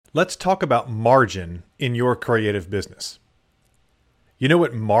Let's talk about margin in your creative business. You know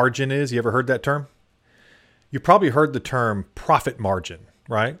what margin is? You ever heard that term? You probably heard the term profit margin,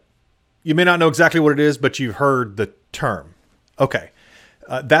 right? You may not know exactly what it is, but you've heard the term. Okay.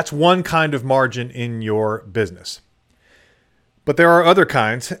 That's one kind of margin in your business. But there are other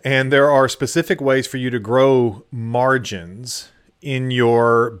kinds, and there are specific ways for you to grow margins in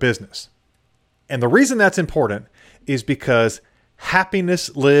your business. And the reason that's important is because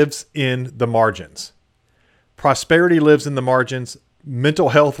happiness lives in the margins. Prosperity lives in the margins. Mental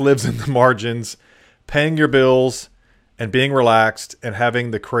health lives in the margins. Paying your bills and being relaxed and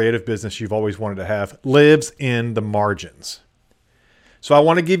having the creative business you've always wanted to have lives in the margins. So I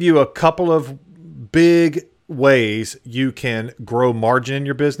want to give you a couple of big ways you can grow margin in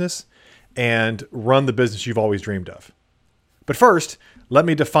your business and run the business you've always dreamed of. But first, let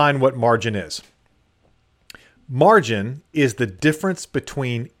me define what margin is. Margin is the difference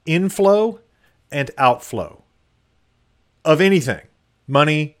between inflow and outflow of anything,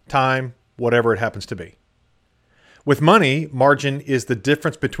 money, time, whatever it happens to be. With money, margin is the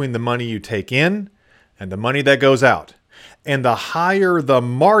difference between the money you take in and the money that goes out. And the higher the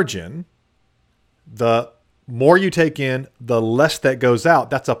margin, the more you take in, the less that goes out.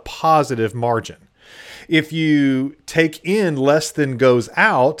 That's a positive margin. If you take in less than goes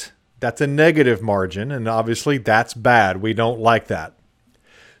out, that's a negative margin, and obviously that's bad. We don't like that.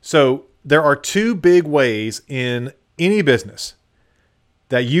 So there are two big ways in any business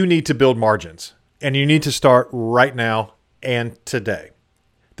that you need to build margins, and you need to start right now and today.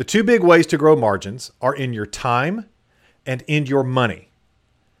 The two big ways to grow margins are in your time and in your money.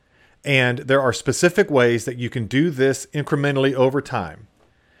 And there are specific ways that you can do this incrementally over time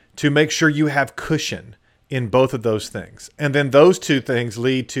to make sure you have cushion in both of those things. And then those two things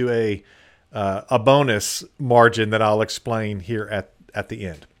lead to a bonus margin that I'll explain here at the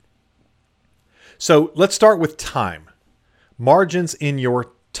end. So let's start with time. Margins in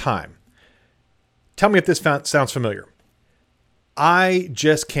your time. Tell me if this sounds familiar. I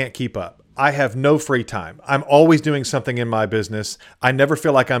just can't keep up. I have no free time. I'm always doing something in my business. I never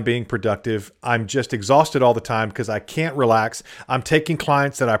feel like I'm being productive. I'm just exhausted all the time because I can't relax. I'm taking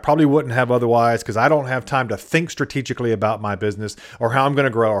clients that I probably wouldn't have otherwise because I don't have time to think strategically about my business or how I'm going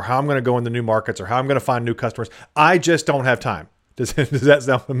to grow or how I'm going to go into new markets or how I'm going to find new customers. I just don't have time. Does that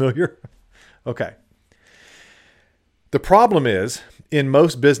sound familiar? Okay. The problem is, in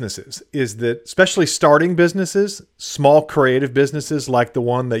most businesses, is that especially starting businesses, small creative businesses like the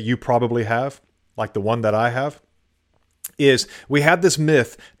one that you probably have, like the one that I have, is we have this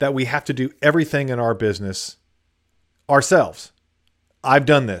myth that we have to do everything in our business ourselves. I've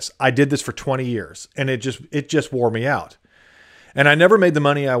done this. I did this for 20 years and it just wore me out. And I never made the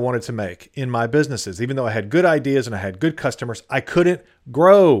money I wanted to make in my businesses. Even though I had good ideas and I had good customers, I couldn't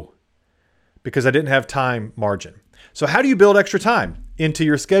grow because I didn't have time margin. So how do you build extra time into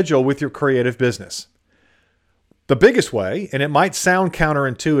your schedule with your creative business? The biggest way, and it might sound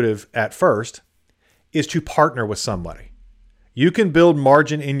counterintuitive at first, is to partner with somebody. You can build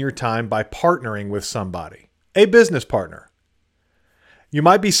margin in your time by partnering with somebody, a business partner. You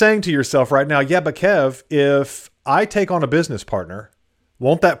might be saying to yourself right now, yeah, but Kev, if I take on a business partner,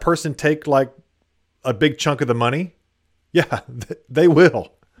 won't that person take like a big chunk of the money? Yeah, they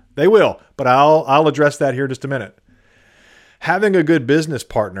will. They will, but I'll address that here in just a minute. Having a good business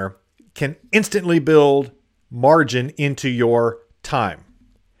partner can instantly build margin into your time.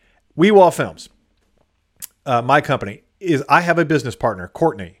 WeWall Films, my company, I have a business partner,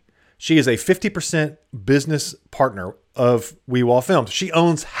 Courtney. She is a 50% business partner of WeWall Films. She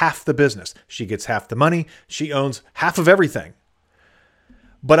owns half the business. She gets half the money. She owns half of everything.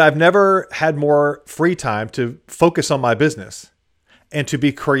 But I've never had more free time to focus on my business and to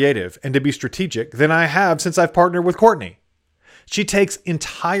be creative and to be strategic than I have since I've partnered with Courtney. She takes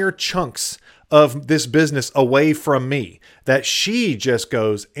entire chunks of this business away from me that she just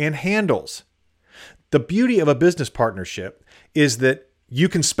goes and handles. The beauty of a business partnership is that you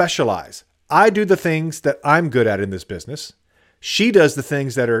can specialize. I do the things that I'm good at in this business. She does the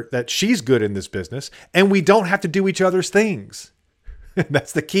things that she's good in this business, and we don't have to do each other's things.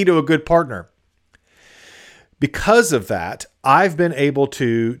 That's the key to a good partner. Because of that, I've been able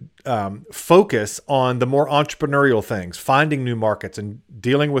to focus on the more entrepreneurial things, finding new markets and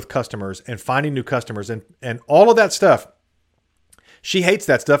dealing with customers and finding new customers and all of that stuff. She hates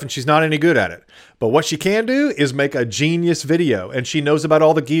that stuff and she's not any good at it. But what she can do is make a genius video, and she knows about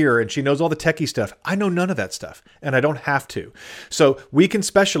all the gear and she knows all the techie stuff. I know none of that stuff and I don't have to. So we can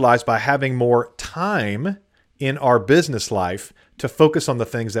specialize by having more time in our business life to focus on the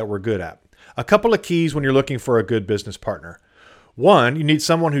things that we're good at. A couple of keys when you're looking for a good business partner. One, you need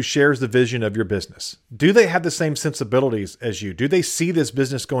someone who shares the vision of your business. Do they have the same sensibilities as you? Do they see this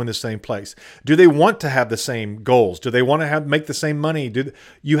business going the same place? Do they want to have the same goals? Do they want to make the same money?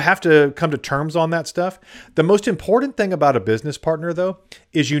 You have to come to terms on that stuff. The most important thing about a business partner, though,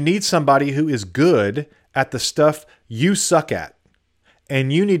 is you need somebody who is good at the stuff you suck at,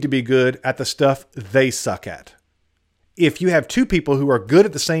 and you need to be good at the stuff they suck at. If you have two people who are good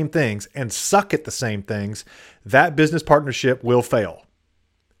at the same things and suck at the same things, that business partnership will fail.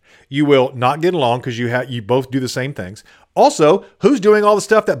 You will not get along because you both do the same things. Also, who's doing all the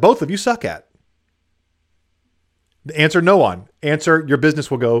stuff that both of you suck at? The answer, no one. Answer, your business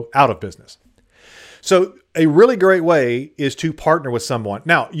will go out of business. So a really great way is to partner with someone.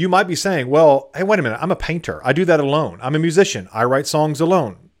 Now, you might be saying, well, hey, wait a minute. I'm a painter. I do that alone. I'm a musician. I write songs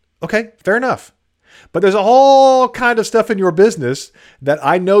alone. Okay, fair enough. But there's a whole kind of stuff in your business that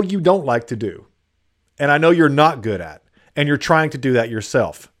I know you don't like to do. And I know you're not good at. And you're trying to do that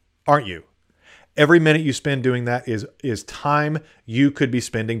yourself, aren't you? Every minute you spend doing that is time you could be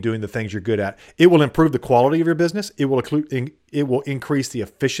spending doing the things you're good at. It will improve the quality of your business. It will increase the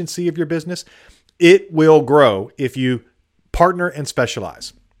efficiency of your business. It will grow if you partner and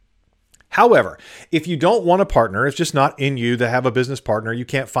specialize. However, if you don't want a partner, it's just not in you to have a business partner, you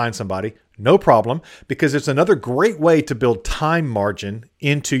can't find somebody, no problem, because it's another great way to build time margin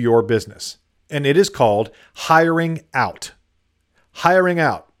into your business. And it is called hiring out. Hiring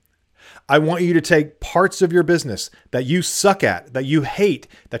out. I want you to take parts of your business that you suck at, that you hate,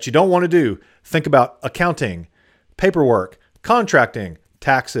 that you don't want to do. Think about accounting, paperwork, contracting,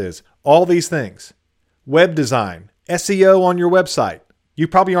 taxes, all these things. Web design, SEO on your website. You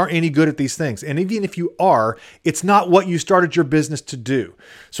probably aren't any good at these things. And even if you are, it's not what you started your business to do.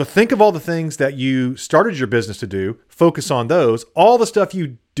 So think of all the things that you started your business to do, focus on those. All the stuff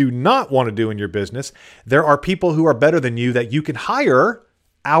you do not want to do in your business, there are people who are better than you that you can hire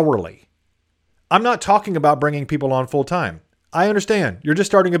hourly. I'm not talking about bringing people on full time. I understand. You're just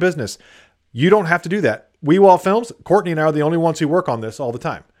starting a business. You don't have to do that. WeWalt Films, Courtney and I are the only ones who work on this all the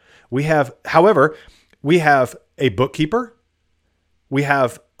time. However, we have a bookkeeper. We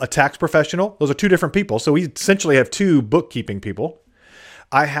have a tax professional. Those are two different people. So we essentially have two bookkeeping people.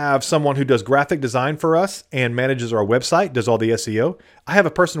 I have someone who does graphic design for us and manages our website, does all the SEO. I have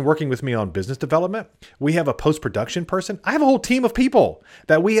a person working with me on business development. We have a post-production person. I have a whole team of people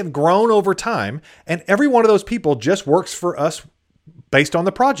that we have grown over time. And every one of those people just works for us based on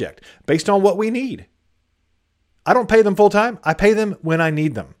the project, based on what we need. I don't pay them full time. I pay them when I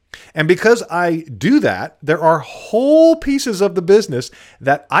need them. And because I do that, there are whole pieces of the business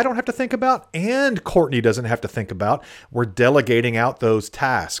that I don't have to think about and Courtney doesn't have to think about. We're delegating out those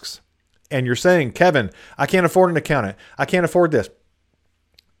tasks. And you're saying, Kevin, I can't afford an accountant. I can't afford this.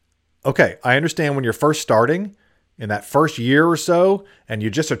 Okay, I understand when you're first starting in that first year or so and you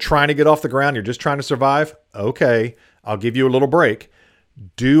just are trying to get off the ground, you're just trying to survive. Okay, I'll give you a little break.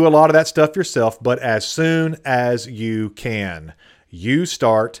 Do a lot of that stuff yourself, but as soon as you can, you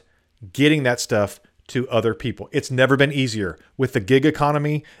start getting that stuff to other people. It's never been easier with the gig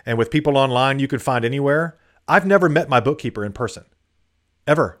economy and with people online you can find anywhere. I've never met my bookkeeper in person,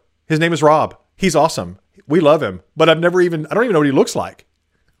 ever. His name is Rob. He's awesome. We love him, but I don't even know what he looks like.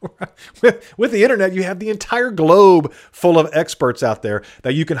 With the internet, you have the entire globe full of experts out there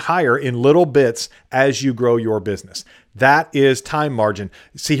that you can hire in little bits as you grow your business. That is time margin.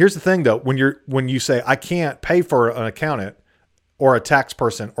 See, here's the thing though. When you say, I can't pay for an accountant or a tax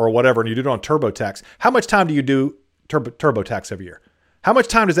person or whatever, and you do it on TurboTax, how much time do you do TurboTax every year? How much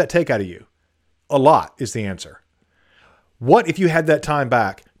time does that take out of you? A lot is the answer. What if you had that time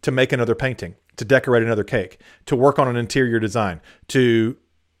back to make another painting, to decorate another cake, to work on an interior design, to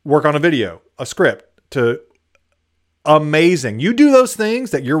work on a video, a script, amazing. You do those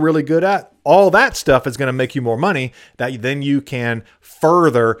things that you're really good at. All that stuff is going to make you more money that then you can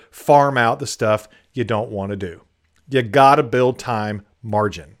further farm out the stuff you don't want to do. You got to build time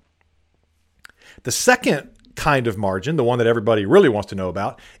margin. The second kind of margin, the one that everybody really wants to know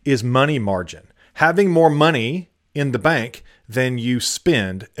about, is money margin. Having more money in the bank than you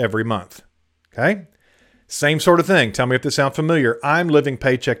spend every month. Okay? Same sort of thing. Tell me if this sounds familiar. I'm living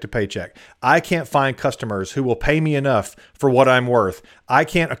paycheck to paycheck. I can't find customers who will pay me enough for what I'm worth. I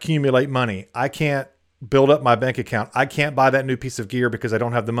can't accumulate money. I can't build up my bank account. I can't buy that new piece of gear because I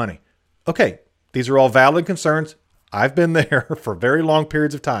don't have the money. Okay, these are all valid concerns. I've been there for very long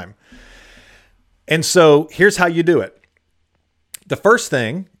periods of time. And so here's how you do it. The first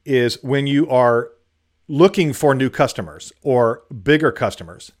thing is when you are looking for new customers or bigger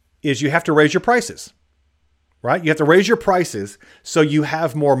customers is you have to raise your prices. right? You have to raise your prices so you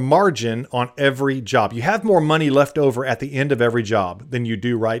have more margin on every job. You have more money left over at the end of every job than you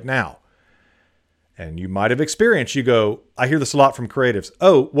do right now. And you might have experienced, you go, I hear this a lot from creatives.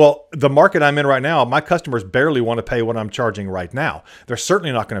 Oh, well, the market I'm in right now, my customers barely want to pay what I'm charging right now. They're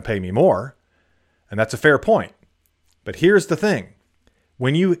certainly not going to pay me more. And that's a fair point. But here's the thing.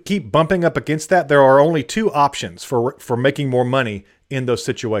 When you keep bumping up against that, there are only two options for making more money in those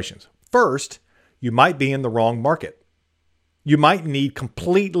situations. First, you might be in the wrong market. You might need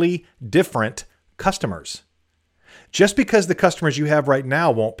completely different customers. Just because the customers you have right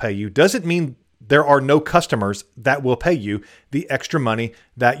now won't pay you doesn't mean there are no customers that will pay you the extra money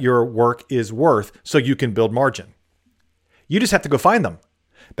that your work is worth so you can build margin. You just have to go find them.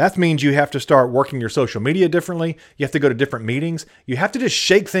 That means you have to start working your social media differently. You have to go to different meetings. You have to just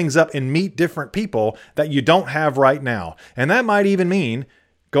shake things up and meet different people that you don't have right now. And that might even mean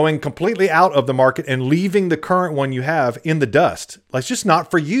going completely out of the market and leaving the current one you have in the dust. It's just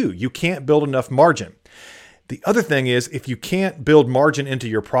not for you. You can't build enough margin. The other thing is, if you can't build margin into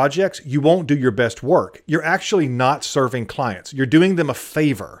your projects, you won't do your best work. You're actually not serving clients. You're doing them a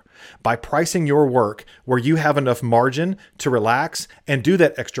favor by pricing your work where you have enough margin to relax and do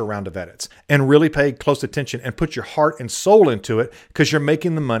that extra round of edits and really pay close attention and put your heart and soul into it because you're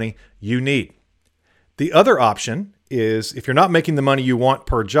making the money you need. The other option is if you're not making the money you want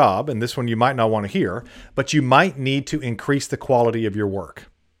per job, and this one you might not want to hear, but you might need to increase the quality of your work.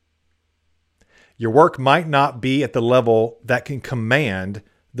 Your work might not be at the level that can command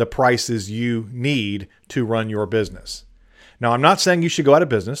the prices you need to run your business. Now, I'm not saying you should go out of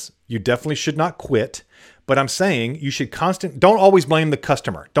business. You definitely should not quit. But I'm saying you should don't always blame the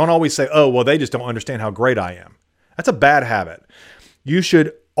customer. Don't always say, oh, well, they just don't understand how great I am. That's a bad habit. You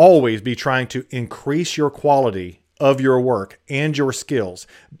should always be trying to increase your quality of your work and your skills.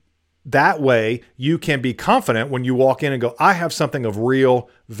 That way, you can be confident when you walk in and go, I have something of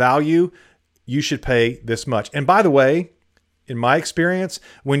real value. You should pay this much. And by the way, in my experience,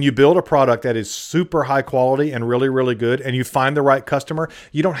 when you build a product that is super high quality and really, really good, and you find the right customer,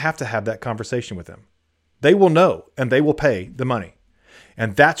 you don't have to have that conversation with them. They will know and they will pay the money.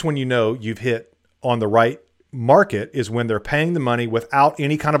 And that's when you know you've hit on the right market, is when they're paying the money without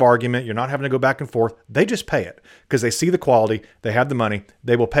any kind of argument. You're not having to go back and forth. They just pay it because they see the quality, they have the money,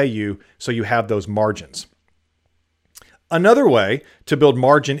 they will pay you, so you have those margins. Another way to build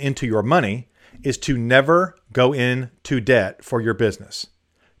margin into your money is to never go into debt for your business.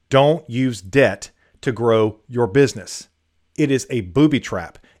 Don't use debt to grow your business. It is a booby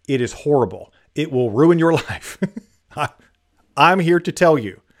trap. It is horrible. It will ruin your life. I'm here to tell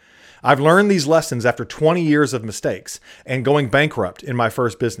you. I've learned these lessons after 20 years of mistakes and going bankrupt in my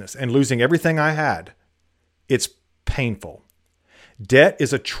first business and losing everything I had. It's painful. Debt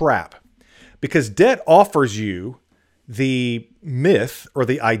is a trap because debt offers you the myth or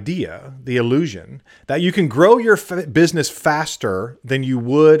the idea, the illusion that you can grow your business faster than you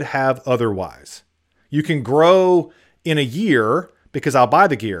would have otherwise. You can grow in a year because I'll buy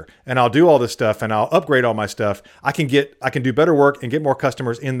the gear and I'll do all this stuff and I'll upgrade all my stuff. I can do better work and get more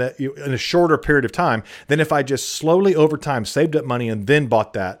customers in a shorter period of time than if I just slowly over time saved up money and then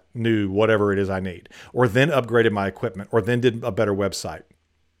bought that new whatever it is I need, or then upgraded my equipment, or then did a better website.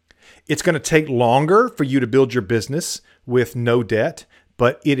 It's going to take longer for you to build your business with no debt,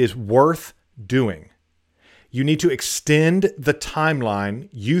 but it is worth doing. You need to extend the timeline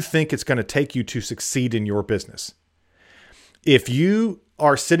you think it's going to take you to succeed in your business. If you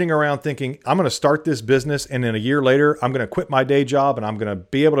are sitting around thinking, I'm going to start this business and then a year later, I'm going to quit my day job and I'm going to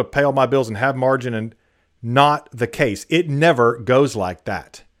be able to pay all my bills and have margin, and not the case. It never goes like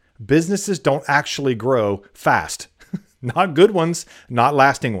that. Businesses don't actually grow fast. Not good ones, not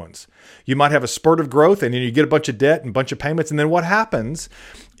lasting ones. You might have a spurt of growth and then you get a bunch of debt and a bunch of payments. And then what happens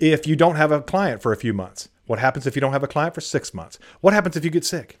if you don't have a client for a few months? What happens if you don't have a client for 6 months? What happens if you get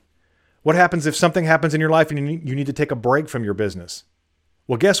sick? What happens if something happens in your life and you need to take a break from your business?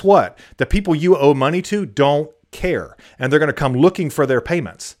 Well, guess what? The people you owe money to don't care, and they're going to come looking for their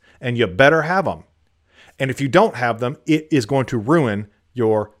payments, and you better have them. And if you don't have them, it is going to ruin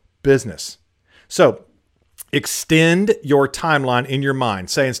your business. So extend your timeline in your mind.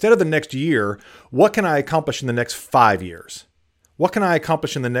 Say, instead of the next year, what can I accomplish in the next 5 years? What can I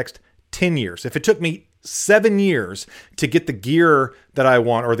accomplish in the next 10 years? If it took me 7 years to get the gear that I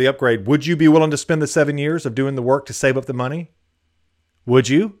want or the upgrade, would you be willing to spend the 7 years of doing the work to save up the money? Would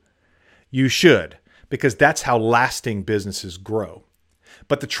you? You should, because that's how lasting businesses grow.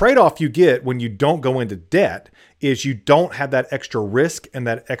 But the trade-off you get when you don't go into debt is you don't have that extra risk and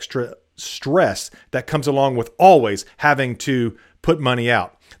that extra stress that comes along with always having to put money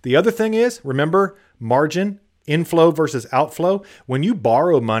out. The other thing is, remember, margin inflow versus outflow. When you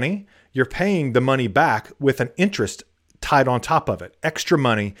borrow money, you're paying the money back with an interest tied on top of it. Extra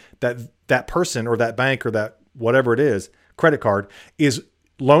money that person or that bank or that whatever it is, credit card, is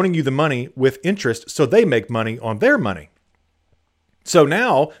loaning you the money with interest so they make money on their money. So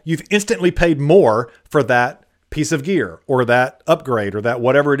now you've instantly paid more for that piece of gear or that upgrade or that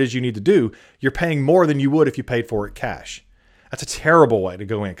whatever it is you need to do. You're paying more than you would if you paid for it cash. That's a terrible way to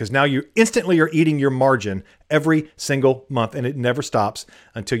go in, because now you instantly are eating your margin every single month, and it never stops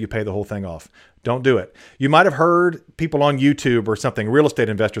until you pay the whole thing off. Don't do it. You might have heard people on YouTube or something, real estate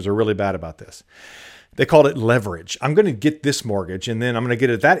investors are really bad about this. They called it leverage. I'm going to get this mortgage, and then I'm going to get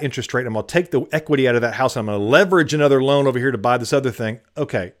it at that interest rate, and I'm going to take the equity out of that house, and I'm going to leverage another loan over here to buy this other thing.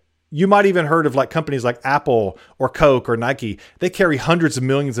 Okay. You might even heard of like companies like Apple or Coke or Nike. They carry hundreds of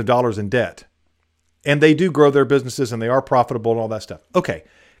millions of dollars in debt. And they do grow their businesses and they are profitable and all that stuff. Okay.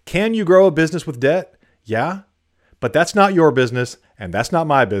 Can you grow a business with debt? Yeah. But that's not your business and that's not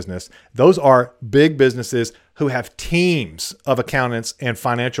my business. Those are big businesses who have teams of accountants and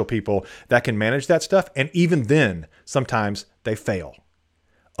financial people that can manage that stuff. And even then, sometimes they fail.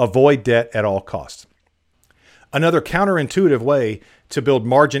 Avoid debt at all costs. Another counterintuitive way to build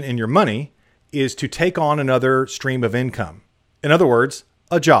margin in your money is to take on another stream of income. In other words,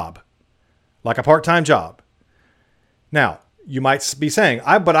 a job. Like a part-time job. Now, you might be saying,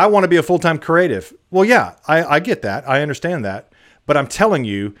 but I want to be a full-time creative. Well, yeah, I get that. I understand that. But I'm telling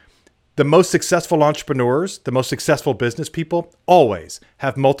you, the most successful entrepreneurs, the most successful business people always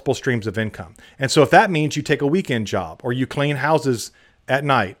have multiple streams of income. And so if that means you take a weekend job or you clean houses at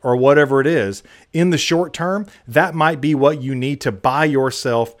night or whatever it is, in the short term, that might be what you need to buy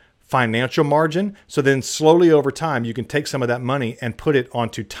yourself financial margin. So then slowly over time, you can take some of that money and put it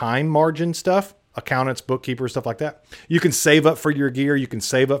onto time margin stuff, accountants, bookkeepers, stuff like that. You can save up for your gear. You can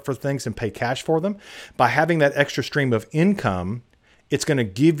save up for things and pay cash for them. By having that extra stream of income, it's going to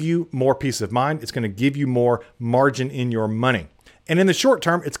give you more peace of mind. It's going to give you more margin in your money. And in the short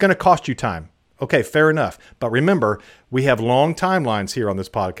term, it's going to cost you time. Okay, fair enough. But remember, we have long timelines here on this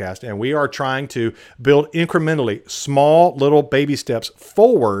podcast, and we are trying to build incrementally small little baby steps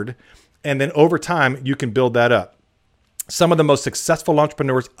forward. And then over time, you can build that up. Some of the most successful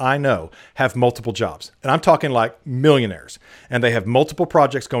entrepreneurs I know have multiple jobs. And I'm talking like millionaires. And they have multiple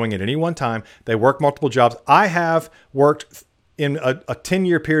projects going at any one time. They work multiple jobs. I have worked in a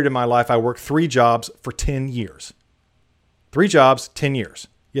 10-year period in my life. I worked 3 jobs for 10 years. 3 jobs, 10 years.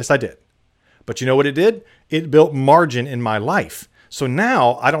 Yes, I did. But you know what it did? It built margin in my life. So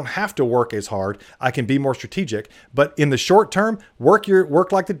now I don't have to work as hard. I can be more strategic. But in the short term, work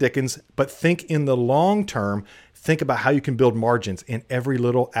like the Dickens, but think in the long term. Think about how you can build margins in every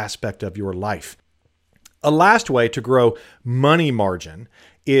little aspect of your life. A last way to grow money margin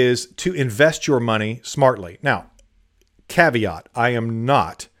is to invest your money smartly. Now, caveat, I am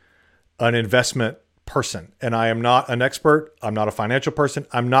not an investment person and I am not an expert. I'm not a financial person.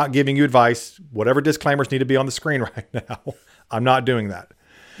 I'm not giving you advice. Whatever disclaimers need to be on the screen right now, I'm not doing that.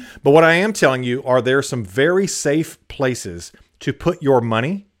 But what I am telling you are there some very safe places to put your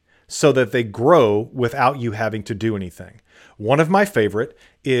money so that they grow without you having to do anything. One of my favorite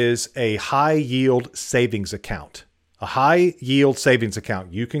is a high yield savings account. A high yield savings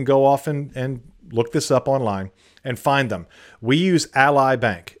account. You can go off and look this up online and find them. We use Ally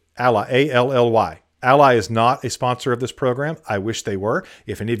Bank, Ally, A-L-L-Y. Ally is not a sponsor of this program. I wish they were.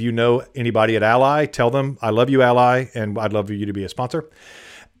 If any of you know anybody at Ally, tell them I love you, Ally, and I'd love you to be a sponsor.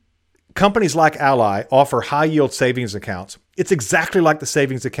 Companies like Ally offer high yield savings accounts. It's exactly like the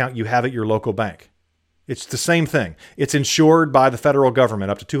savings account you have at your local bank. It's the same thing. It's insured by the federal government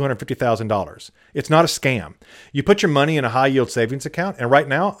up to $250,000. It's not a scam. You put your money in a high yield savings account, and right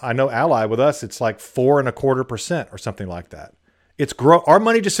now, I know Ally with us, it's like 4.25% or something like that. Our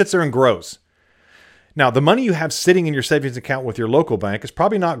money just sits there and grows. Now, the money you have sitting in your savings account with your local bank is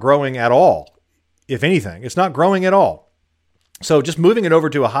probably not growing at all. If anything, it's not growing at all. So just moving it over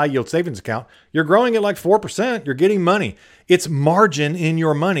to a high yield savings account, you're growing at like 4%. You're getting money. It's margin in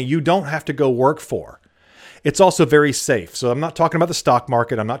your money you don't have to go work for. It's also very safe. So I'm not talking about the stock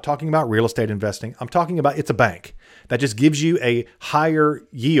market. I'm not talking about real estate investing. I'm talking about it's a bank that just gives you a higher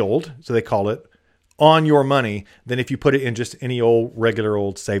yield, so they call it, on your money than if you put it in just any old regular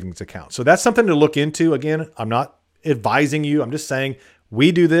old savings account. So that's something to look into. Again, I'm not advising you. I'm just saying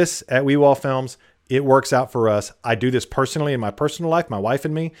we do this at WeWall Films. It works out for us. I do this personally in my personal life, my wife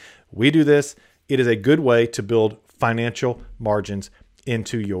and me. We do this. It is a good way to build financial margins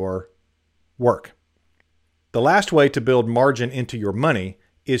into your work. The last way to build margin into your money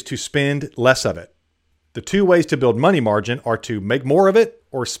is to spend less of it. The two ways to build money margin are to make more of it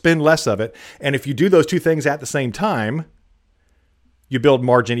or spend less of it. And if you do those two things at the same time, you build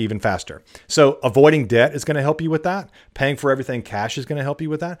margin even faster. So avoiding debt is going to help you with that. Paying for everything cash is going to help you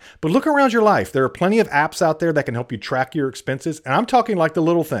with that. But look around your life. There are plenty of apps out there that can help you track your expenses. And I'm talking like the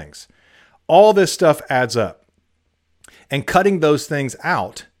little things. All this stuff adds up. And cutting those things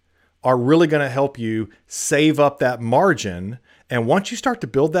out are really going to help you save up that margin. And once you start to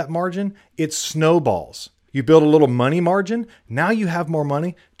build that margin, it snowballs. You build a little money margin. Now you have more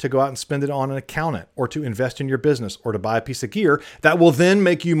money to go out and spend it on an accountant or to invest in your business or to buy a piece of gear that will then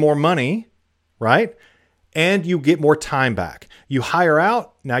make you more money, right? And you get more time back. You hire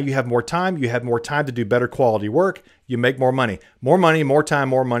out. Now you have more time. You have more time to do better quality work. You make more money, more time,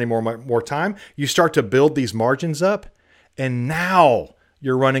 more money, more time. You start to build these margins up. And now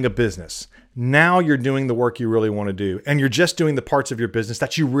you're running a business. Now you're doing the work you really want to do. And you're just doing the parts of your business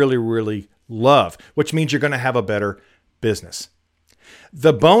that you really, really love, which means you're going to have a better business.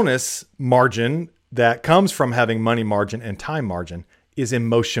 The bonus margin that comes from having money margin and time margin is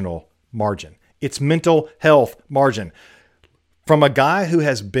emotional margin. It's mental health margin. From a guy who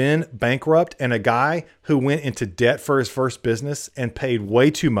has been bankrupt and a guy who went into debt for his first business and paid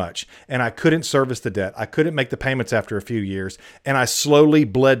way too much, and I couldn't service the debt. I couldn't make the payments after a few years, and I slowly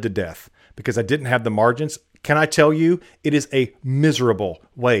bled to death because I didn't have the margins. Can I tell you, it is a miserable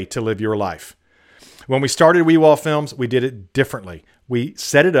way to live your life. When we started WeWall Films, we did it differently. We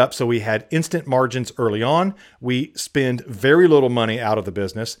set it up so we had instant margins early on. We spend very little money out of the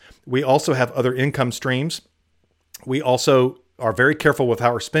business. We also have other income streams. We also are very careful with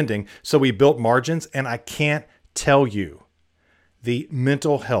how we're spending. So we built margins, and I can't tell you the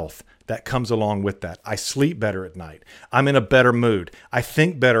mental health that comes along with that. I sleep better at night. I'm in a better mood. I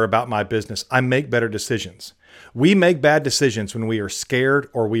think better about my business. I make better decisions. We make bad decisions when we are scared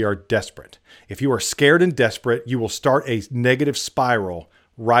or we are desperate. If you are scared and desperate, you will start a negative spiral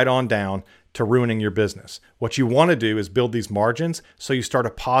right on down to ruining your business. What you want to do is build these margins so you start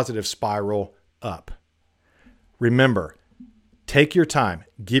a positive spiral up. Remember, take your time,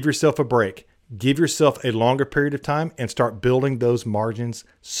 give yourself a break, give yourself a longer period of time, and start building those margins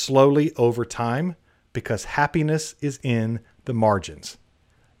slowly over time, because happiness is in the margins.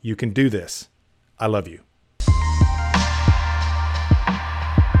 You can do this. I love you.